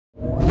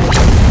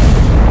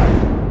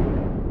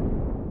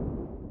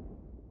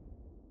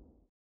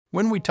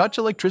When we touch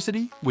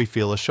electricity, we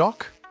feel a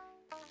shock.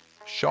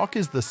 Shock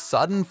is the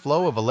sudden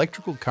flow of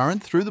electrical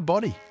current through the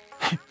body.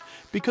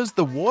 Because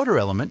the water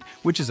element,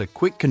 which is a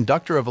quick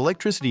conductor of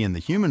electricity in the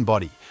human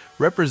body,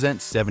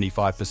 represents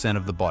 75%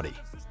 of the body.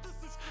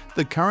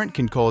 The current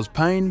can cause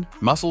pain,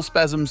 muscle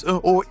spasms,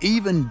 or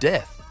even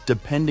death,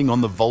 depending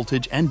on the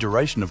voltage and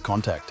duration of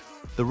contact.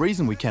 The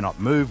reason we cannot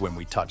move when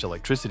we touch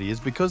electricity is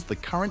because the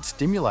current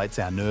stimulates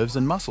our nerves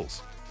and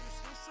muscles.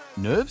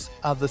 Nerves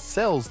are the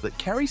cells that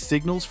carry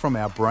signals from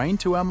our brain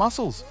to our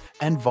muscles,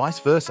 and vice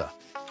versa.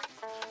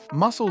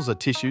 Muscles are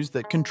tissues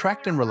that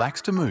contract and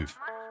relax to move.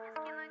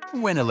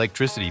 When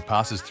electricity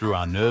passes through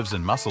our nerves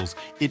and muscles,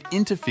 it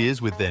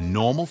interferes with their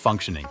normal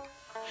functioning.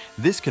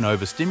 This can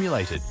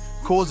overstimulate it,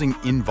 causing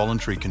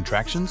involuntary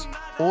contractions,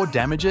 or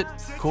damage it,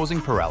 causing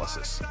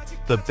paralysis.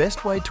 The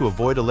best way to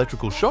avoid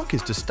electrical shock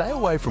is to stay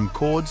away from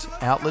cords,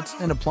 outlets,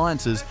 and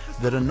appliances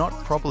that are not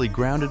properly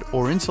grounded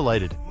or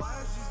insulated.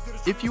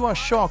 If you are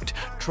shocked,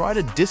 try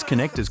to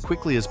disconnect as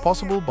quickly as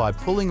possible by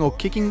pulling or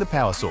kicking the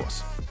power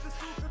source.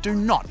 Do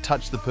not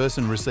touch the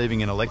person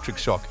receiving an electric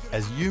shock,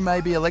 as you may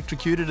be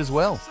electrocuted as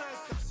well.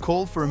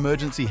 Call for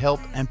emergency help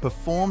and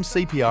perform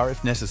CPR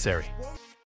if necessary.